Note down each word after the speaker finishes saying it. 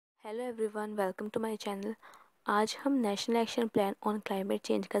Hello everyone, welcome to my channel. आज हम national action plan on climate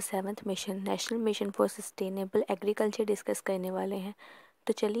change का 7वां mission national mission for sustainable agriculture discuss करने वाले हैं।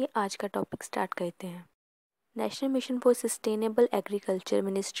 तो चलिए आज का टॉपिक स्टार्ट करते हैं। National mission for sustainable agriculture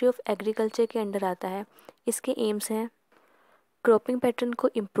ministry of agriculture के अंडर आता है। इसके एम्स हैं क्रॉपिंग पैटर्न को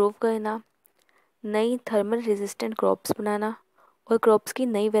इम्प्रूव करना, नई थर्मल रेजिस्टेंट क्रॉप्स बनाना और क्रॉप्स की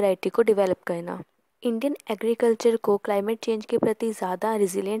नई वैरायटी को डेवलप करना। इंडियन एग्रीकल्चर को क्लाइमेट चेंज के प्रति ज़्यादा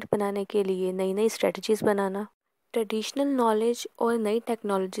रिजिलेंट बनाने के लिए नई नई स्ट्रेटजीज़ बनाना, ट्रेडिशनल नॉलेज और नई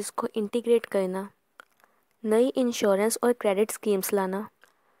टेक्नोलॉजीज़ को इंटीग्रेट करना, नई इंश्योरेंस और क्रेडिट स्कीम्स लाना।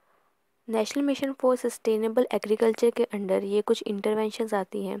 National mission for sustainable agriculture के अंडर ये कुछ इंटरवेंशंस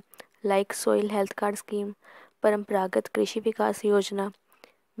आती हैं like soil health card scheme, परंपरागत कृषि विकास योजना,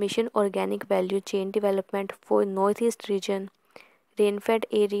 mission organic value chain development for north east region, rainfed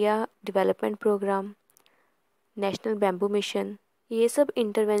area development programme, national bamboo mission. ये सब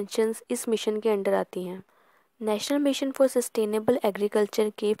इंटरवेंशंस इस मिशन के अंडर आती हैं। National mission for sustainable agriculture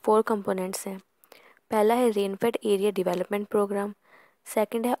के 4 कंपोनेंट्स हैं। पहला है rainfed area development programme,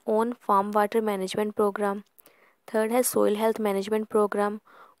 second है on farm water management programme, third है सॉइल हेल्थ मैनेजमेंट प्रोग्राम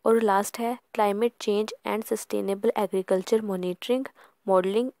और लास्ट है climate change and sustainable agriculture monitoring,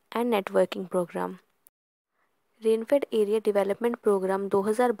 modelling and networking programme. Rainfed area development programme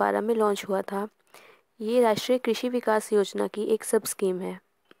 2012 में launch हुआ था। ये राष्ट्रीय कृषि विकास योजना की एक सब स्कीम है।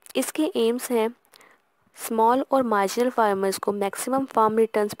 इसके एम्स हैं स्मॉल और मार्जिनल फार्मर्स को मैक्सिमम फार्म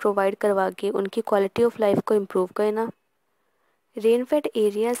रिटर्न्स प्रोवाइड करवा के उनकी क्वालिटी ऑफ लाइफ को इम्प्रूव करना, रेनफेड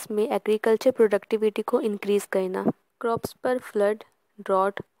एरियाज में एग्रीकल्चर प्रोडक्टिविटी को इंक्रीज करना, क्रॉप्स पर फ्लड,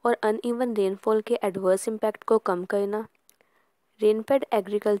 ड्रॉट और अनइवन रेनफॉल के एडवर्स इम्पैक्ट को कम करना, रेनफेड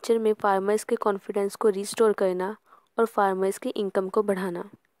एग्रीकल्चर में फार्मर्स के कॉन्फिडेंस को रिस्टोर करना और फार्मर्स की इनकम को बढ़ाना।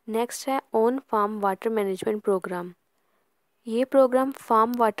 नेक्स्ट है on farm water management programme. ये programme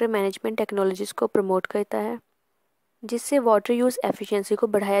farm water management technologies को प्रमोट करता है जिससे वाटर यूज़ एफिशिएंसी को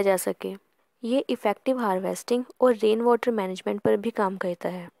बढ़ाया जा सके। ये इफ़ेक्टिव हार्वेस्टिंग और रेन वाटर मैनेजमेंट पर भी काम करता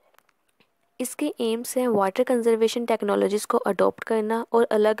है। इसके एम्स हैं वाटर कंजर्वेशन टेक्नोलॉजीज़ को अडॉप्ट करना और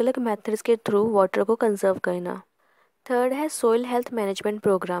अलग अलग मेथड्स के थ्रू वाटर को कंजर्व करना। थर्ड है सॉइल हेल्थ मैनेजमेंट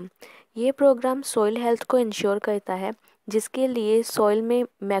प्रोग्राम। ये प्रोग्राम सॉइल हेल्थ को इंश्योर करता है जिसके लिए सॉइल में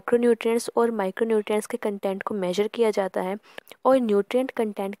मैक्रोन्यूट्रिएंट्स और माइक्रोन्यूट्रिएंट्स के कंटेंट को मेजर किया जाता है और न्यूट्रिएंट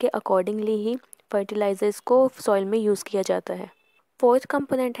कंटेंट के अकॉर्डिंगली ही फर्टिलाइजर्स को सॉइल में यूज़ किया जाता है। फोर्थ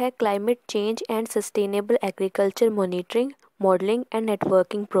कंपोनेंट है climate change and sustainable agriculture monitoring, modelling and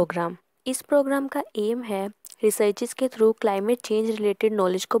networking programme. इस प्रोग्राम का एम है रिसर्चेस के through climate change related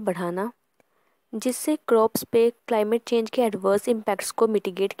knowledge को बढ़ाना जिससे क्रॉप्स पे क्लाइमेट चेंज के एडवर्स इम्पैक्ट्स को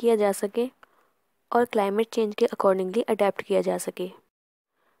मिटिगेट किया जा सके और क्लाइमेट चेंज के अकॉर्डिंगली अडेप्ट किया जा सके।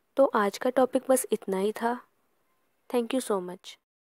 तो आज का टॉपिक बस इतना ही था। Thank you so much.